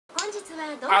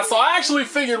So I actually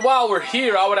figured while we're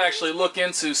here, I would actually look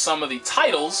into some of the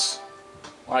titles,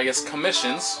 or I guess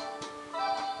commissions.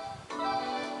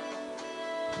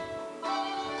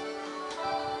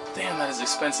 Damn, that is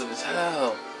expensive as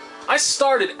hell. I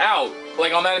started out,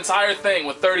 like, on that entire thing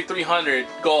with 3,300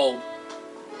 gold,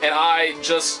 and I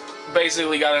just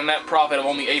basically got a net profit of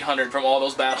only 800 from all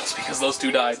those battles because those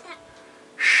two died.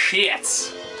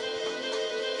 Shit.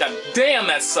 God damn,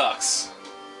 that sucks.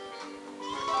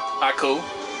 Alright, cool.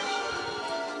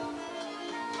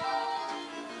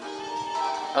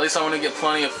 At least I'm gonna get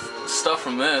plenty of stuff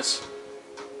from this.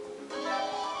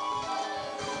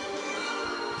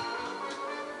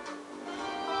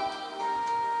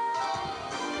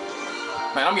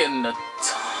 Man, I'm getting a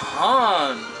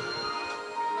ton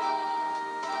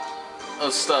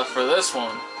of stuff for this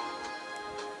one.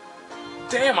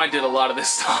 Damn, I did a lot of this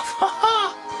stuff.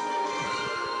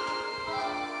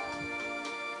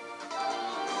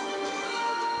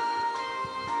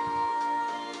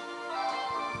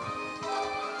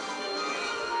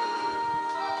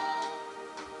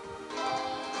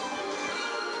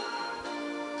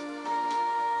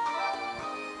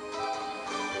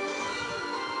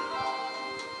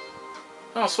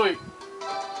 Oh, sweet.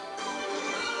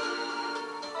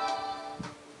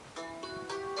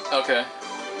 Okay.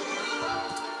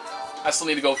 I still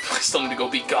need to go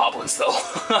beat goblins though.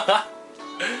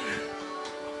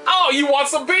 Oh, you want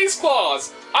some beast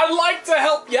claws? I'd like to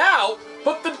help you out,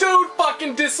 but the dude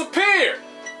fucking disappeared.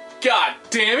 God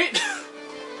damn it.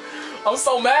 I'm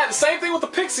so mad. Same thing with the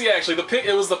pixie actually.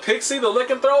 It was the pixie, the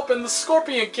lycanthrope, and the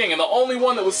scorpion king, and the only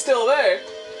one that was still there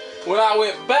when I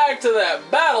went back to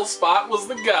that battle spot was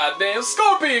the goddamn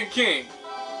Scorpion King.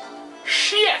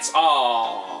 Shit!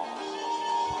 Aww.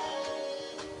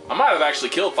 I might have actually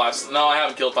killed 5. No, I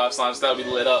haven't killed 5 slimes. That would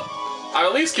be lit up. I've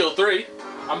at least killed 3.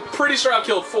 I'm pretty sure I've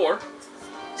killed 4.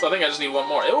 So I think I just need one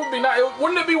more. It would be nice.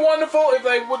 Wouldn't it be wonderful if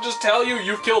they would just tell you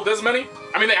you've killed this many?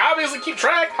 I mean, they obviously keep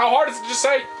track. How hard is it to just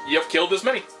say you've killed this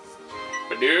many?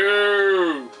 But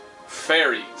no.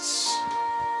 Fairies.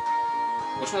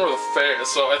 Which one were the fairies?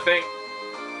 So I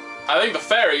think the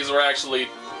fairies were actually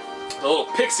the little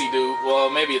pixie dude.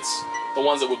 Well, maybe it's the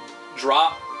ones that would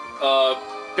drop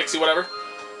pixie whatever.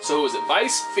 So who is it?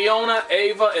 Vice, Fiona,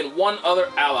 Ava, and one other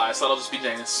ally. So that'll just be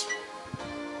Janus.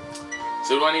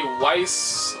 So do I need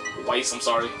Weiss? Weiss, I'm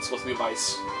sorry. It's supposed to be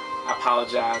Vice. I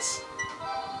apologize.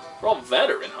 We're all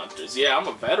veteran hunters. Yeah, I'm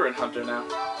a veteran hunter now.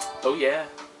 Oh yeah.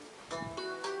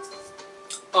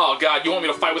 Oh god, you want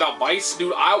me to fight without Vice?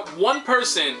 Dude, one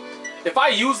person, if I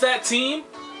use that team,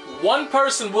 one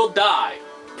person will die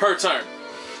per turn.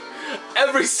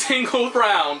 Every single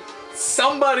round,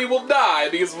 somebody will die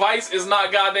because Vice is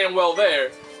not goddamn well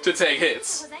there to take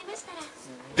hits.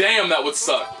 Damn, that would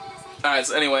suck. Alright,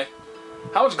 so anyway,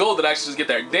 how much gold did I actually just get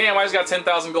there? Damn, I just got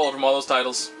 10,000 gold from all those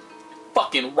titles.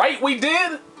 Fucking right we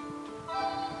did!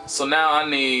 So now I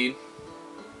need...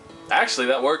 Actually,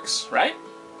 that works, right?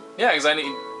 Yeah, because I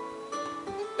need...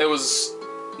 It was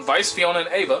Vice, Fiona, and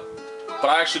Ava. But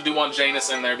I actually do want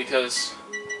Janus in there because...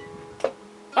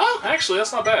 Oh, actually,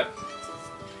 that's not bad.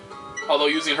 Although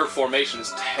using her formation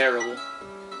is terrible.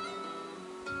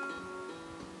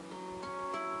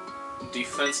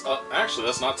 Defense up. Actually,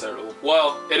 that's not terrible.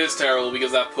 Well, it is terrible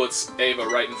because that puts Ava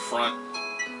right in front.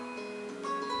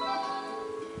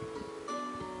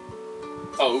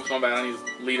 Oh, oops, my bad. I need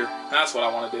a leader. That's what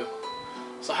I want to do.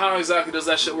 So how exactly does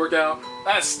that shit work out?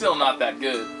 That's still not that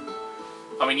good.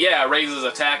 I mean, yeah, it raises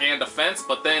attack and defense,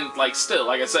 but then, like, still,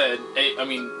 like I said,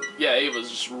 yeah, Ava's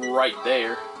just right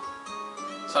there.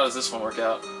 So how does this one work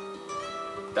out?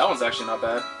 That one's actually not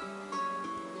bad.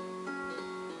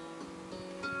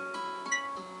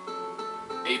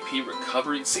 AP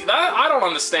recovery? See, I don't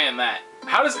understand that.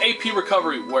 How does AP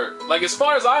recovery work? Like, as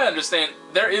far as I understand,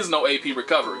 there is no AP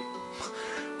recovery.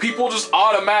 People just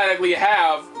automatically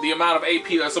have the amount of AP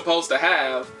they're supposed to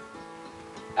have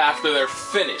after they're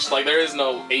finished. Like, there is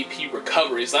no AP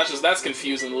recovery, so that's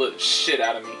confusing the little shit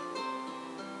out of me.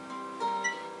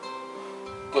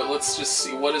 But let's just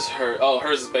see, what is her? Oh,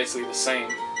 hers is basically the same.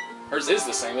 Hers is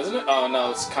the same, isn't it? Oh no,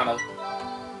 it's kind of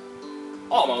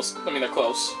almost. I mean, they're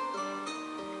close.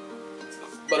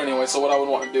 But anyway, so what I would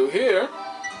want to do here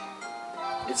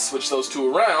is switch those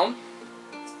two around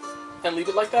and leave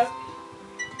it like that.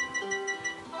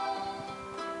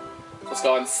 Let's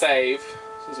go ahead and save,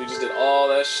 since we just did all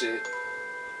that shit.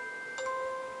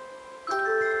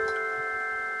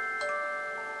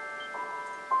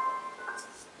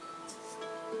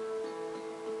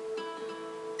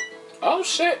 Oh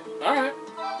shit, alright.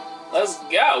 Let's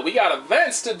go. We got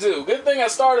events to do. Good thing I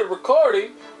started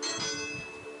recording.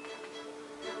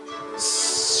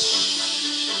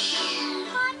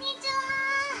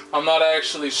 I'm not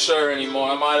actually sure anymore.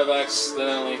 I might have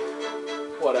accidentally...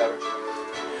 Whatever.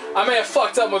 I may have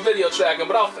fucked up my video tracking,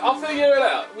 but I'll figure it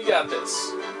out. We got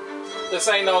this. This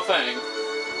ain't no thing.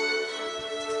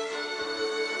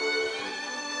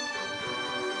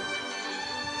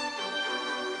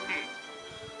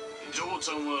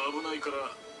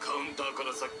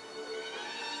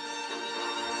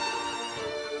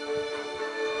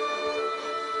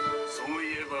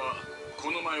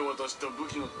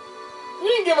 You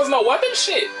didn't give us no weapon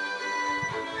shit.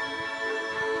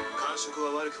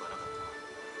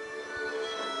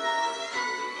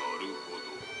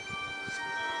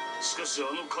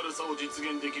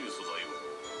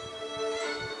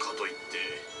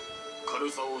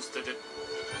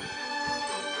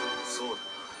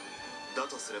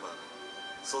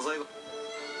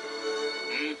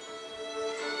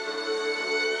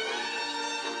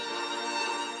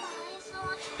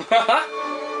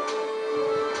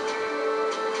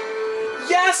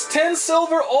 Yes, 10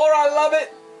 silver ore, I love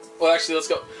it. Well, actually, let's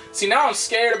go. See, now I'm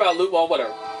scared about loot. Well,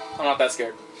 whatever. I'm not that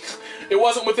scared. It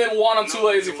wasn't within one. I'm too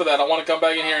lazy for that. I want to come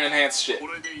back in here and enhance shit.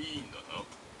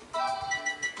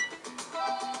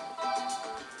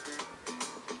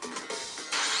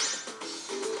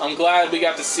 I'm glad we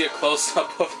got to see a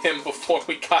close-up of him before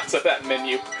we got to that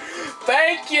menu.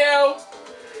 Thank you!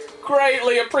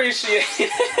 Greatly appreciate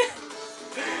it.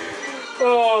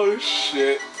 Oh,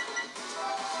 shit.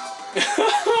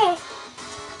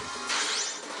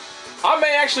 I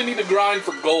may actually need to grind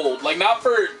for gold. Like, not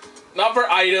for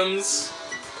items.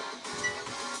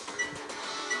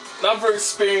 Not for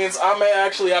experience. I may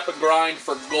actually have to grind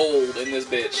for gold in this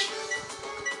bitch.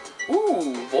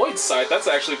 Ooh, Void Sight. That's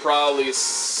actually probably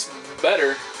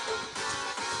better.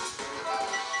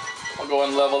 I'll go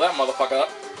and level that motherfucker up.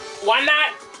 Why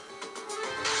not?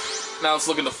 Now let's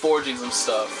look into forging some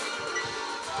stuff.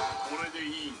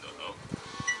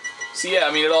 So yeah,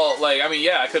 I mean, it all, like, I mean,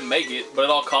 yeah, I could make it, but it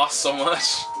all costs so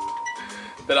much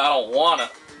that I don't wanna.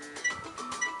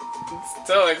 It's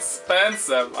too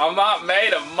expensive. I'm not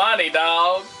made of money,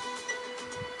 dog.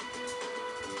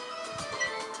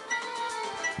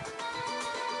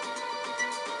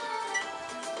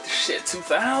 Shit,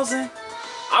 2,000?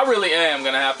 I really am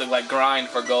gonna have to, like, grind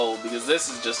for gold because this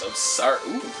is just absurd.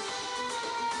 Ooh.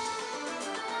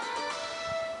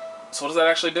 So what does that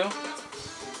actually do?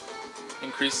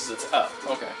 Increases its... Oh,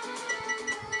 okay.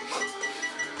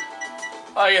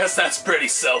 I guess that's pretty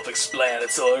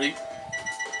self-explanatory.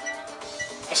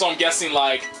 So I'm guessing,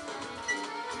 like,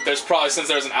 there's probably, since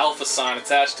there's an alpha sign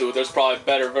attached to it, there's probably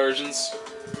better versions.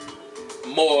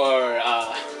 More,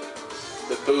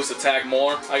 that boost attack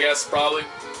more, I guess, probably.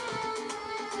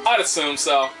 I'd assume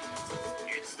so.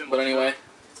 But anyway.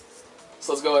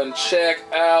 So let's go ahead and check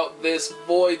out this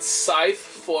Void Scythe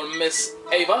for Miss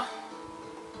Ava.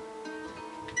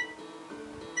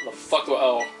 The fuck do I...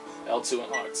 Oh, L2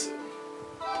 and R2.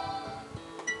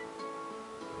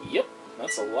 Yep,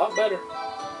 that's a lot better.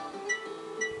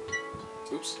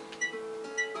 Oops.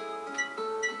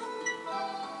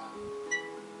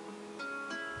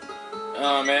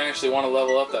 I may actually want to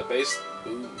level up that base.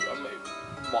 Ooh,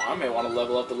 I may want to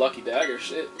level up the Lucky Dagger.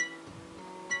 Shit.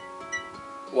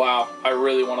 Wow, I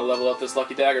really want to level up this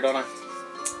Lucky Dagger, don't I?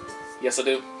 Yes, I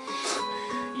do.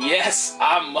 Yes,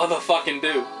 I motherfucking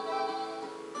do.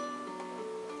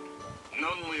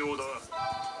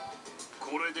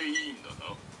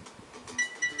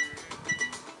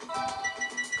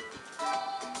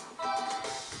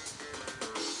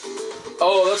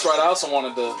 Oh, that's right. I also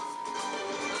wanted the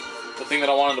thing that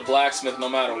I wanted to blacksmith no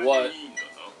matter what.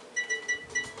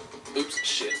 Oops,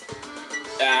 shit.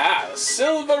 Ah,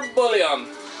 silver bullion.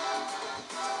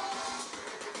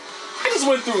 I just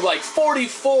went through like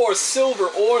 44 silver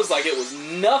ores like it was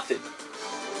nothing.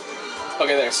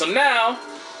 Okay, there. So now,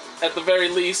 at the very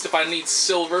least, if I need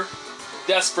silver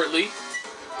desperately,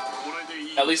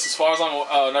 at least as far as I'm...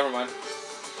 Oh, never mind.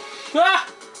 Ah!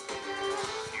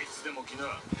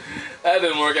 That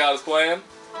didn't work out as planned.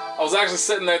 I was actually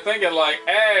sitting there thinking like,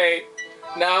 hey,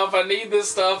 now if I need this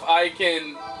stuff, I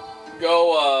can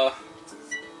go,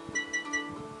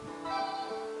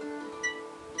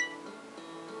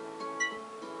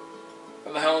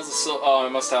 What the hell is the silver? Oh, I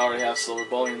must already have silver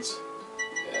bullions.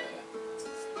 Yeah.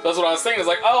 That's what I was thinking. It's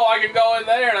like, oh, I can go in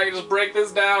there and I can just break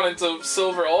this down into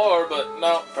silver ore, but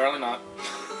no, apparently not.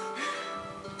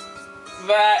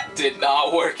 That did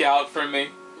not work out for me.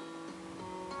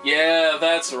 Yeah,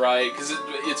 that's right, because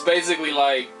it's basically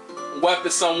like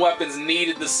some weapons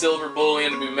needed the silver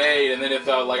bullion to be made, and then if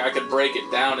like I could break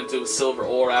it down into a silver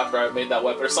ore after I made that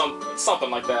weapon, or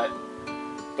something like that,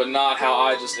 but not how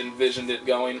I just envisioned it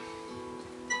going.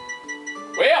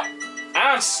 Well,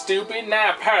 I'm I'm stupid and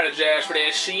I apologize for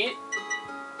that shit.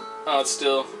 Oh, it's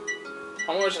still...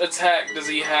 How much attack does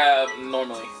he have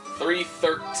normally?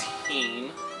 313.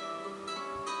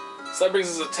 So that brings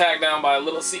his attack down by a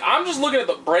little. See, I'm just looking at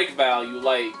the break value.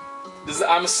 Like,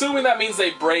 I'm assuming that means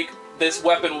they break. This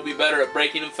weapon will be better at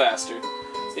breaking him faster.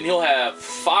 And he'll have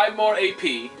 5 more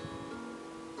AP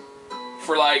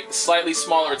for, like, slightly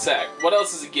smaller attack. What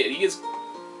else does he get? He gets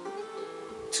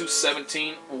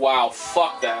 217. Wow,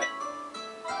 fuck that.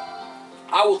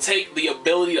 I will take the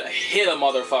ability to hit a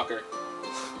motherfucker.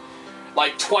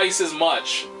 Like, twice as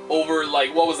much. Over,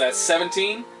 like, what was that,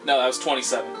 17? No, that was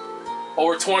 27.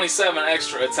 Over 27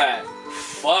 extra attack.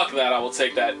 Fuck that, I will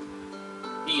take that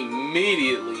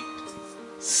immediately.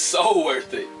 So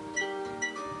worth it.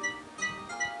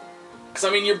 Because,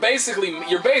 I mean, you're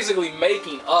basically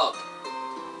making up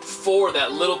for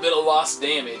that little bit of lost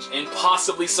damage and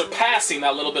possibly surpassing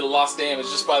that little bit of lost damage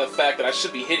just by the fact that I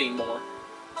should be hitting more.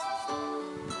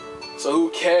 So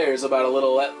who cares about a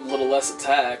little less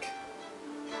attack?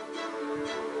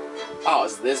 Oh,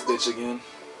 it's this bitch again.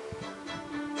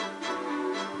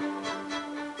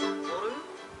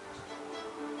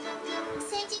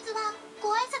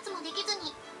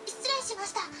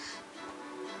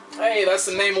 Hey, that's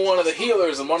the name of one of the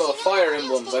healers and one of the fire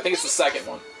emblems. I think it's the second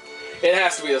one. It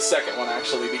has to be the second one,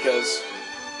 actually, because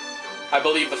I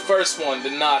believe the first one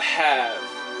did not have...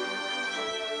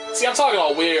 See, I'm talking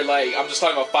all weird, like, I'm just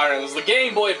talking about fire emblems. The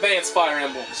Game Boy Advance fire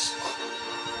emblems.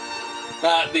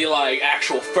 Not the, like,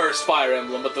 actual first fire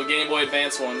emblem, but the Game Boy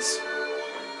Advance ones.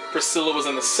 Priscilla was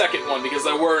in the second one because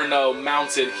there were no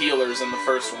mounted healers in the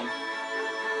first one.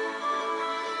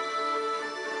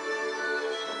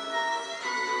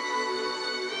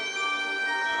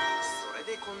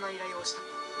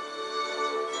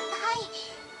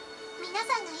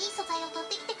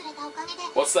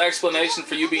 What's the explanation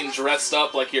for you being dressed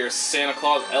up like you're a Santa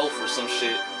Claus elf or some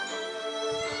shit?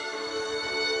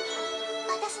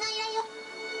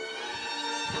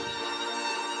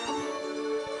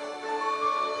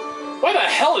 Why the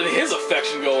hell did his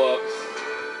affection go up?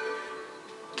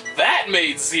 That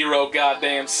made zero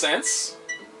goddamn sense.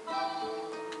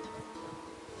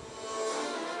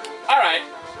 Alright.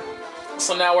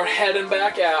 So now we're heading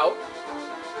back out.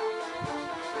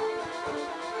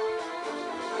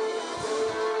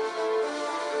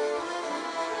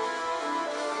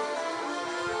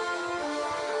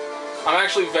 I'm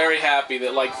actually very happy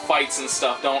that, like, fights and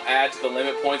stuff don't add to the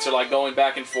limit points or, like, going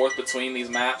back and forth between these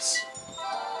maps.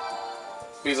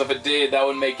 Because if it did, that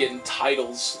would make getting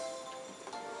titles.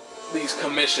 These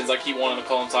commissions, I keep wanting to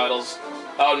call them titles.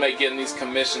 That would make getting these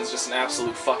commissions just an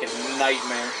absolute fucking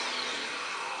nightmare.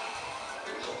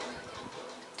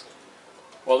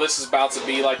 Well, this is about to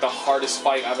be, like, the hardest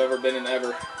fight I've ever been in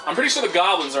ever. I'm pretty sure the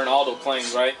goblins are in Aldo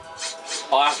Plains, right?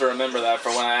 I'll have to remember that for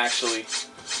when I actually...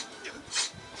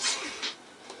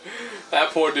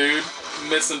 That poor dude,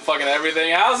 missing fucking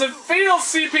everything. How's it feel,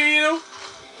 CPU?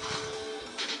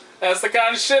 That's the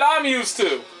kind of shit I'm used to.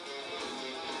 Did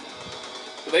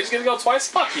they just get to go twice?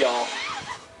 Fuck y'all.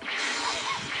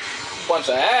 Bunch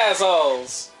of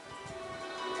assholes.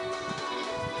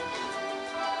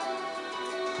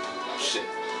 Oh, shit.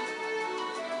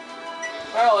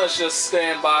 Well, let's just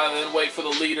stand by and then wait for the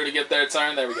leader to get their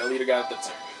turn. There we go, leader got their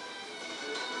turn.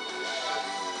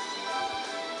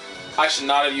 I should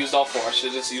not have used all 4. I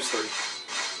should have just used 3.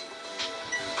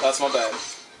 That's my bad.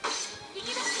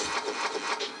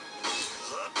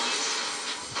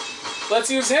 Let's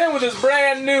use him with his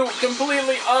brand new,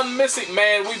 completely unmissing...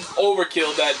 Man, we've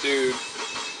overkilled that dude.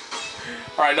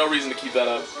 Alright, no reason to keep that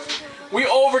up. We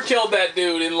overkilled that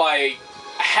dude in like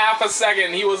half a second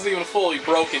and he wasn't even fully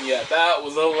broken yet. That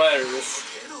was hilarious.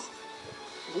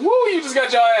 Woo, you just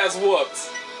got your ass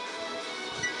whooped.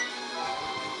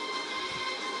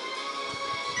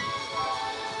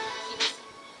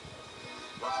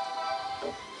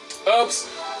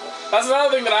 Oops. That's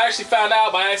another thing that I actually found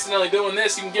out by accidentally doing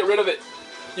this. You can get rid of it.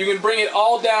 You can bring it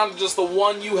all down to just the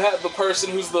one you have, the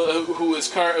person whose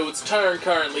turn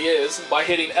currently is, by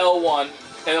hitting L1, and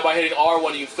then by hitting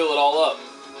R1 you can fill it all up.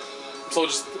 So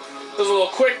just there's a little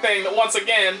quick thing that once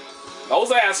again,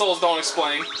 those assholes don't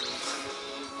explain.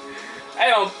 They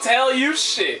don't tell you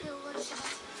shit.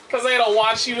 Because they don't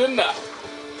want you to know.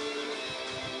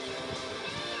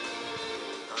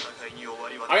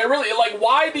 I mean, really, like,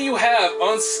 why do you have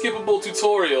unskippable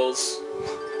tutorials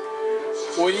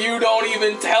when you don't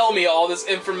even tell me all this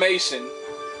information?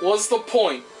 What's the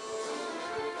point?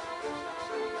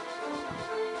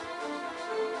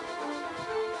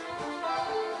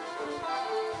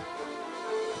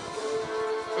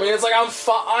 I mean, it's like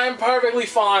I'm perfectly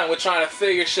fine with trying to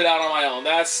figure shit out on my own.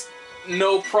 That's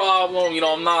no problem. You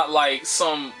know, I'm not like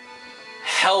some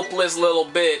helpless little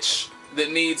bitch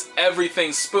that needs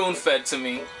everything spoon-fed to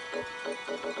me.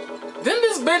 Didn't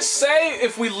this bitch say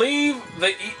if we leave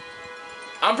the...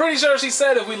 I'm pretty sure she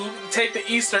said if we take the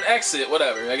eastern exit,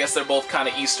 whatever. I guess they're both kind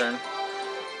of eastern.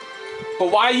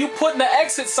 But why are you putting the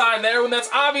exit sign there when that's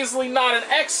obviously not an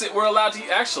exit we're allowed to...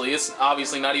 Actually, it's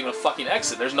obviously not even a fucking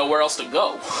exit. There's nowhere else to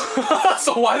go.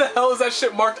 So why the hell is that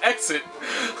shit marked exit?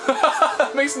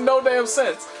 That makes no damn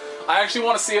sense. I actually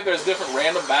want to see if there's different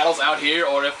random battles out here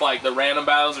or if, like, the random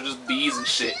battles are just bees and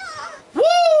shit.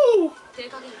 Woo!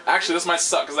 Actually, this might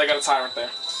suck because I got a tyrant there.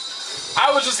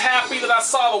 I was just happy that I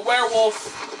saw the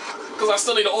werewolf because I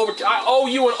still need to overkill. I owe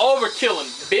you an overkilling,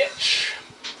 bitch.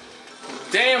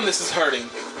 Damn, this is hurting.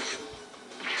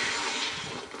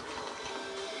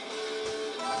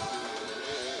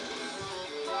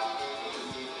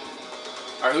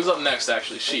 Alright, who's up next,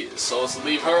 actually? She is. So let's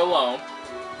leave her alone.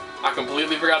 I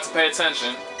completely forgot to pay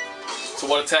attention to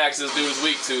what attacks this dude is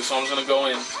weak to, so I'm just gonna go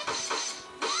in.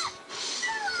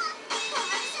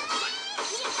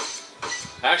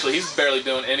 Actually, he's barely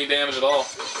doing any damage at all.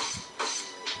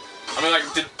 I mean,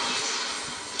 like, did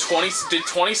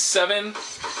 27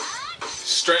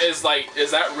 strength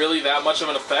is that really that much of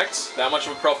an effect? That much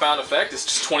of a profound effect? It's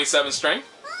just 27 strength?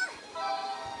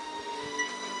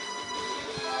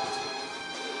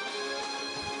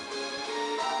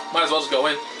 Might as well just go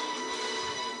in.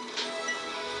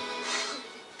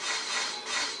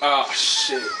 Oh,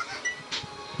 shit.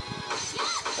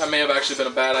 That may have actually been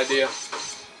a bad idea.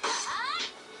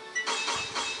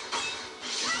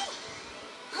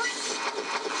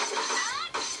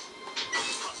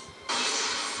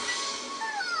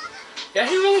 Yeah,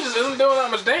 he really just isn't doing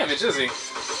that much damage, is he?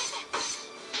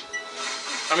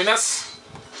 I mean,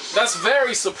 that's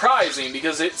very surprising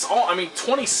because it's all, I mean,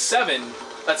 27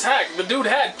 attack. The dude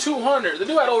had 200. The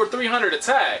dude had over 300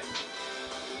 attack.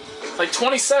 Like,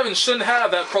 27 shouldn't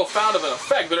have that profound of an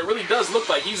effect, but it really does look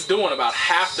like he's doing about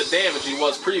half the damage he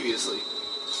was previously.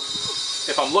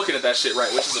 If I'm looking at that shit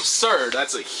right, which is absurd.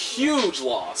 That's a huge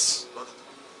loss.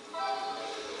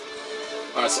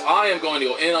 Alright, so I am going to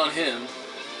go in on him.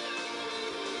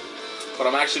 But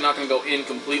I'm actually not going to go in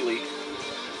completely.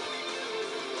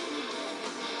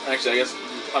 Actually, I guess,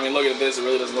 I mean, looking at this, it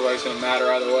really doesn't look like it's going to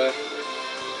matter either way.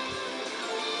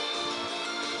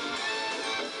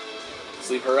 Let's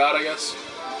leave her out, I guess.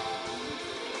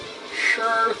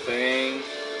 Sure thing.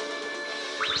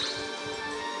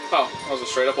 Oh, that was a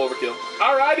straight up overkill.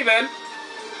 Alrighty then.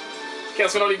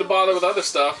 Guess we don't need to bother with other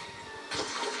stuff.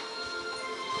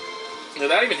 Did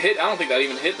that even hit? I don't think that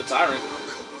even hit the Tyrant.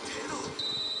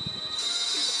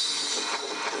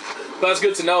 But that's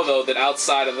good to know, though, that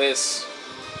outside of this,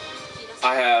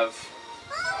 I have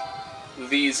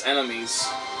these enemies.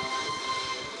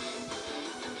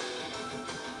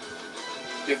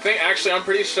 You think? Actually, I'm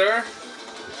pretty sure.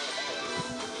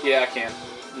 Yeah, I can.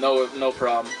 No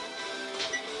problem.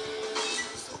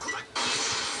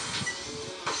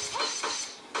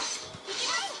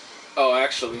 Oh,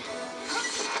 actually.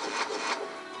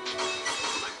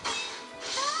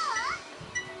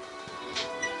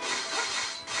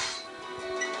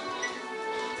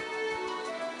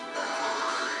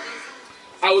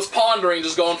 I was pondering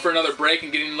just going for another break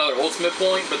and getting another ultimate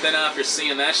point, but then after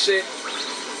seeing that shit,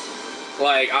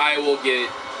 like, I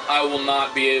will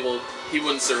not be able, he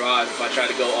wouldn't survive if I tried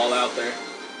to go all out there.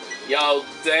 Yo,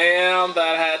 damn,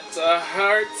 that had to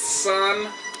hurt,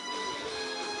 son.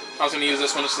 I was gonna use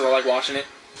this one just because I like watching it.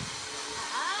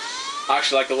 I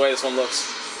actually like the way this one looks.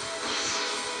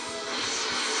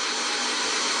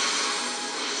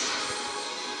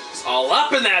 It's all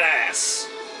up in that ass!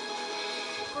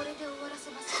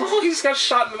 He just got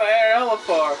shot into the air hella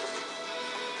far.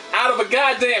 Out of a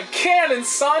goddamn cannon,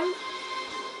 son!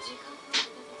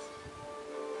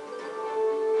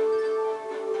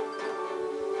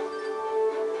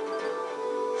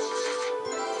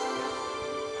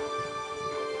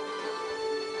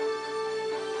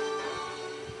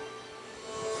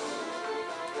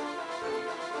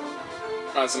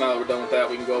 Alright, so now that we're done with that,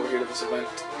 we can go over here to this event.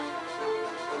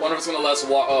 Wonder if it's gonna let us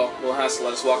walk. Oh, well, it has to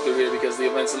let us walk through here because the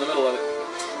event's in the middle of it.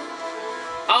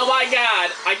 Oh my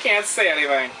god! I can't say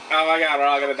anything. Oh my god, we're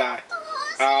all gonna die.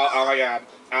 Oh my god.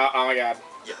 Oh my god.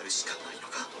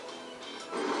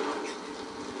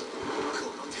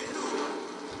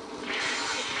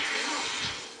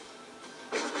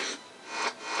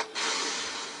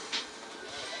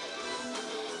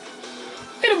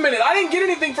 Wait a minute, I didn't get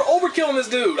anything for overkilling this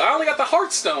dude. I only got the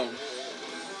Heartstone.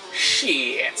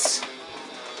 Shit.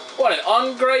 What an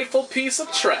ungrateful piece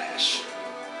of trash.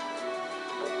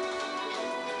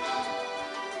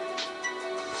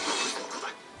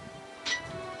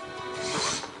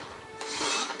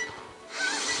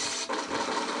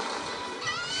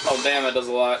 Oh, damn, that does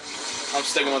a lot. I'm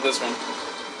sticking with this one.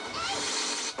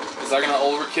 Is that gonna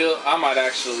overkill? I might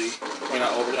actually... Wait,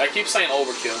 not over... I keep saying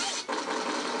overkill.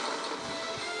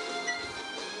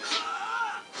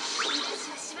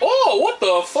 Oh, what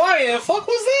the flying fuck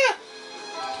was that?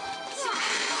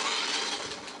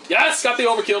 Yes, got the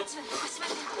overkill.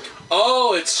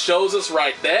 Oh, it shows us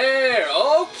right there.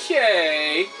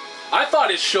 Okay. I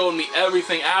thought it showed me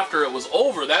everything after it was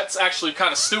over. That's actually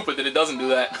kind of stupid that it doesn't do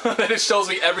that. That it shows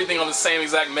me everything on the same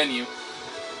exact menu.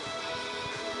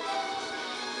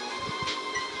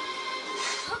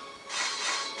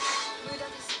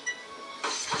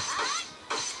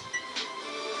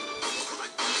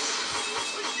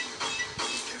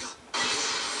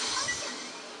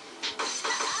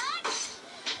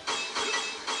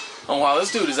 Oh wow,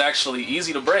 this dude is actually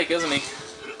easy to break, isn't he?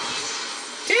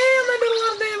 Damn, that did a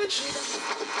lot of damage.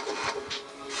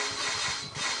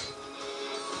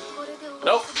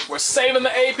 Nope, we're saving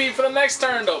the AP for the next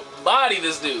turn to body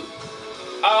this dude.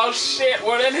 Oh shit,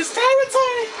 we're in his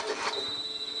territory.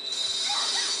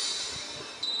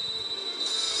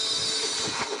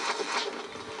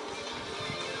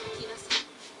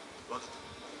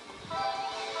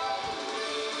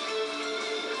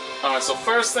 Alright, so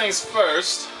first things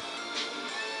first.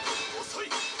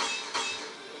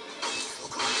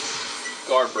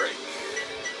 Guard break.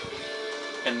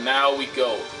 And now we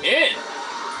go in.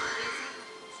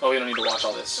 Oh, we don't need to watch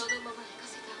all this.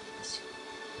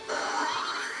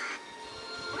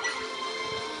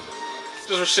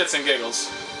 Just for shits and giggles.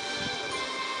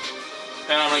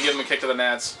 And I'm gonna give him a kick to the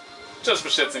nads. Just for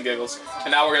shits and giggles.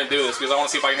 And now we're gonna do this because I want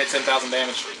to see if I can hit 10,000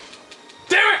 damage.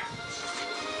 Damn it!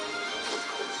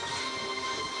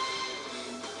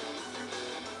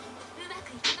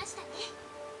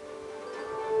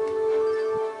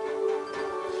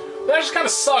 That just kind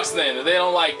of sucks then that they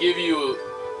don't like give you.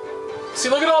 See,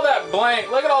 look at all that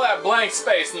blank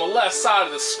space on the left side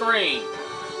of the screen.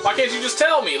 Why can't you just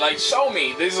tell me, like, show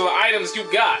me these are the items you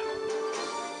got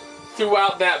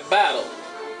throughout that battle?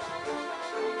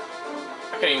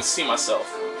 I can't even see myself.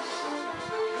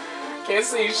 Can't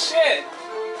see shit.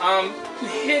 I'm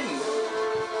hidden.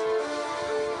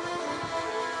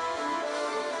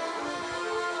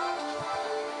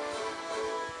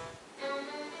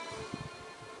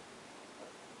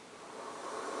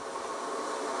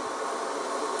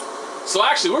 So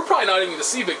actually, we're probably not even going to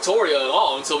see Victoria at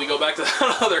all until we go back to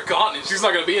that other continent. She's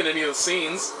not going to be in any of the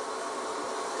scenes.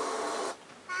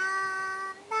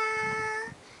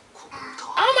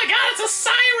 Oh my god, it's a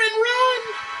siren run!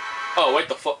 Oh, wait,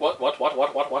 the fuck? What? What?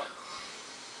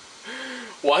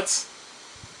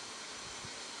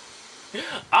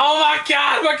 Oh my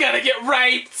god, we're gonna get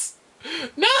raped!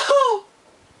 No!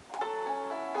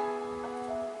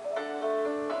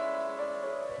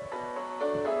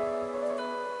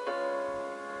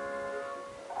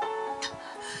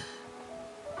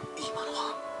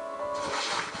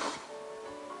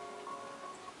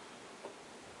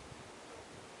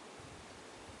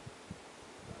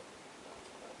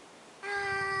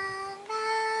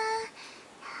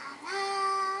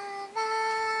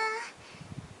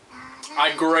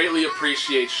 I greatly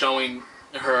appreciate showing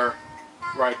her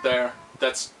right there.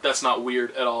 That's not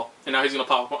weird at all. And now he's gonna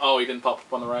pop up. Oh, he didn't pop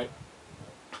up on the right.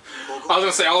 I was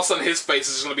gonna say all of a sudden his face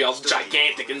is gonna be all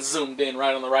gigantic and zoomed in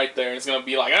right on the right there. And it's gonna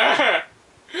be like, ah!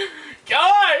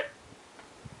 God!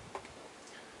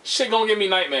 Shit gonna give me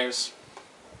nightmares.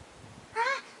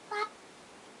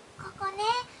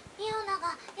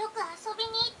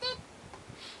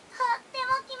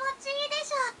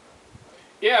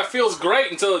 Yeah, it feels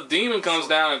great until a demon comes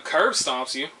down and curb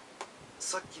stomps you.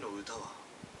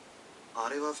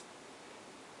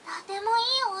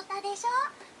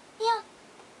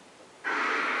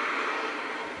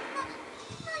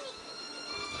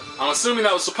 I'm assuming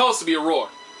that was supposed to be a roar.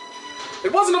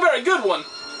 It wasn't a very good one,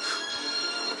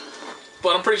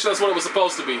 but I'm pretty sure that's what it was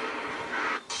supposed to be.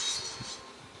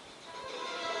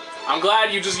 I'm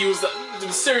glad you just used that.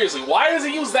 Seriously, why does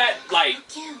he use that, like,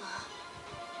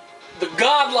 the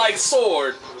godlike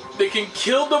sword that can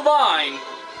kill Divine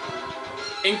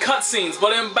in cutscenes,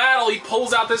 but in battle he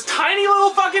pulls out this tiny little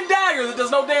fucking dagger that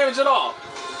does no damage at all?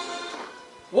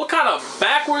 What kind of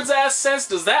backwards ass sense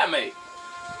does that make?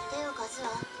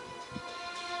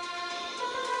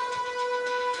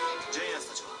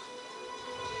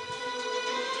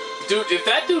 Dude, if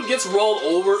that dude gets rolled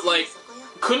over, like,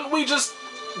 couldn't we just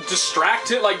distract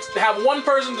him? Like, have one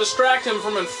person distract him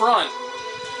from in front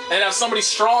and have somebody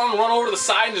strong run over to the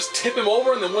side and just tip him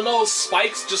over, and then one of those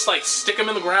spikes just, like, stick him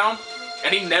in the ground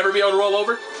and he'd never be able to roll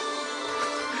over?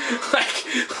 Like,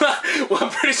 well, I'm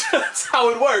pretty sure that's how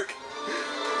it would work.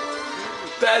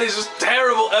 That is just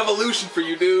terrible evolution for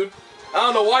you, dude. I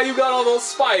don't know why you got all those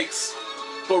spikes,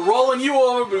 but rolling you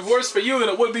over would be worse for you than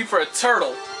it would be for a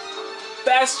turtle.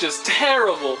 That's just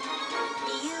terrible.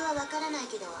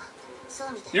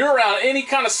 You're around any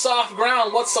kind of soft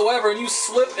ground whatsoever and you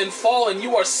slip and fall and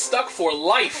you are stuck for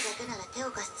life.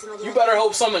 You better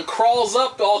hope something crawls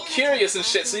up all curious and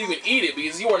shit so you can eat it,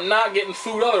 because you are not getting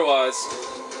food otherwise.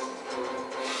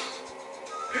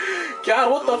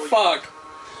 God, what the fuck?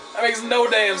 That makes no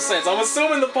damn sense. I'm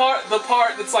assuming the part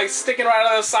that's like sticking right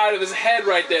on the side of his head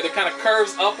right there that kind of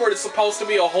curves upward is supposed to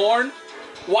be a horn.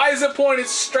 Why is it pointed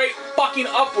straight fucking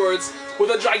upwards with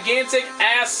a gigantic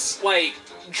ass, like,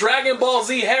 Dragon Ball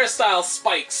Z hairstyle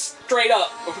spikes straight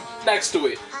up next to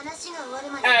it?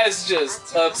 That's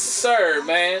just absurd,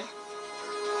 man.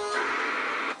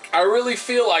 I really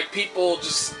feel like people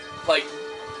just, like,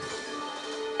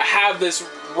 have this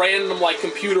random, like,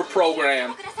 computer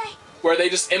program where they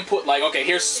just input, like, okay,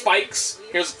 here's spikes,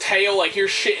 here's tail, like, here's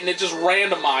shit, and it just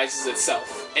randomizes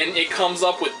itself. And it comes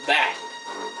up with that.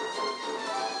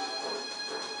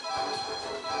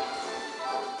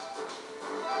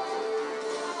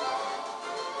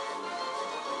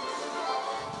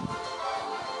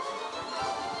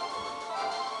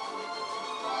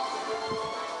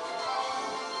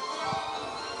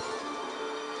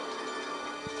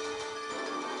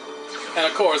 And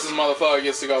of course, this motherfucker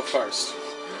gets to go first.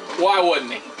 Why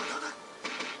wouldn't he?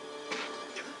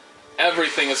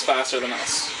 Everything is faster than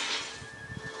us.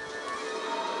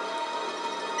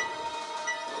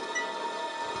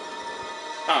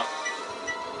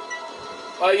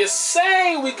 Oh. Well, you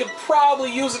say we could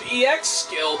probably use an EX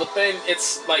skill, but then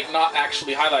it's, like, not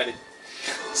actually highlighted.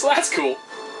 So that's cool.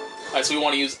 Alright, so we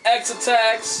want to use X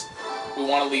attacks. We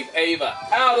want to leave Ava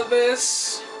out of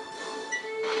this.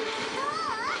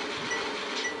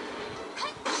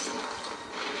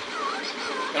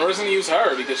 And we're just gonna use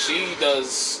her because she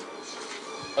does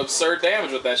absurd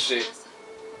damage with that shit.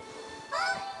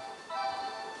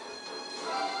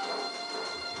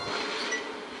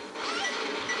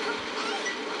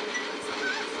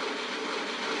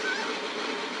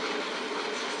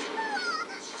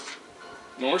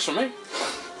 No worse for me.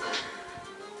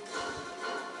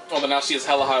 Oh, but now she has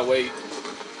hella high weight.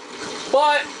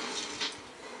 But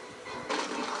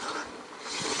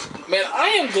man, I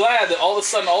am glad that all of a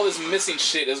sudden all this missing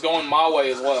shit is going my way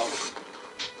as well.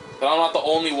 That I'm not the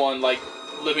only one, like,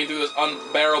 living through this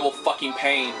unbearable fucking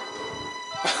pain.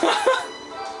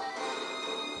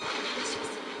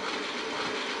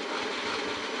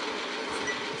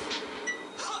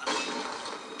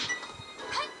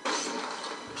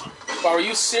 Wow, are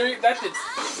you serious? That did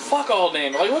fuck all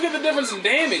damage. Like, look at the difference in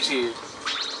damage here.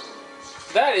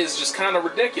 That is just kind of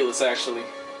ridiculous, actually.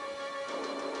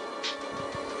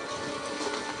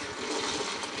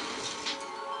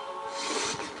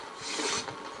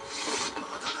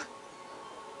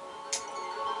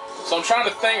 So I'm trying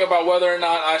to think about whether or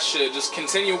not I should just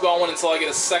continue going until I get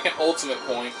a second ultimate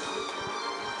point.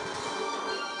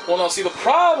 Well, no, see, the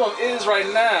problem is right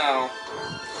now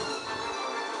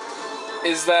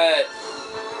is that,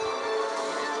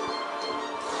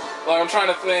 like, I'm trying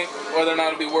to think whether or not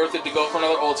it'd be worth it to go for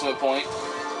another ultimate point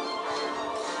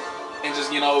and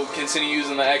just, you know, continue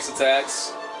using the X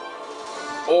attacks,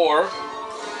 or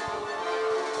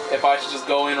if I should just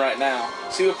go in right now.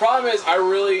 See, the problem is I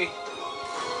really...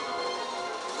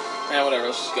 Yeah, whatever,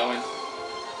 let's just go in.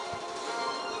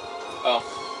 Oh.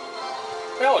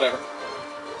 Yeah, whatever.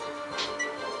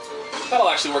 That'll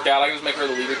actually work out. I can just make her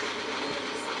the leader.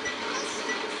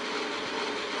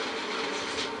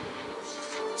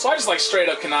 So I just, like, straight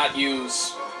up cannot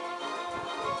use...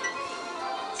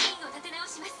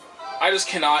 I just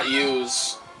cannot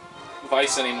use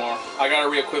Vice anymore. I gotta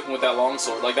re-equip him with that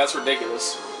longsword. Like, that's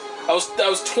ridiculous. That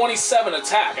was 27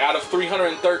 attack out of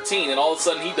 313, and all of a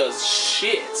sudden he does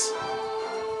shit.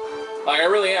 Like, I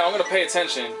really am. I'm gonna pay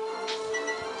attention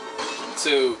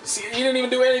to... See, he didn't even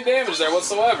do any damage there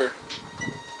whatsoever.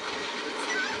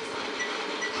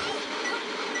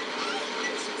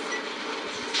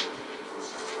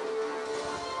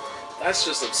 That's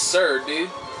just absurd, dude.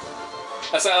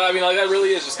 That's, I mean, like, that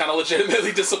really is just kind of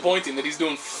legitimately disappointing that he's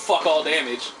doing fuck all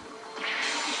damage.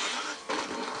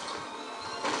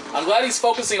 I'm glad he's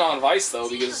focusing on Vice, though,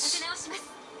 because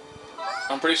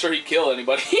I'm pretty sure he'd kill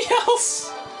anybody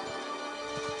else.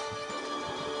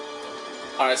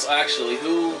 Alright, so actually,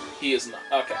 who... He is not...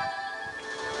 Okay.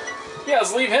 Yeah,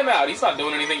 let's leave him out. He's not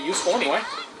doing anything useful anyway.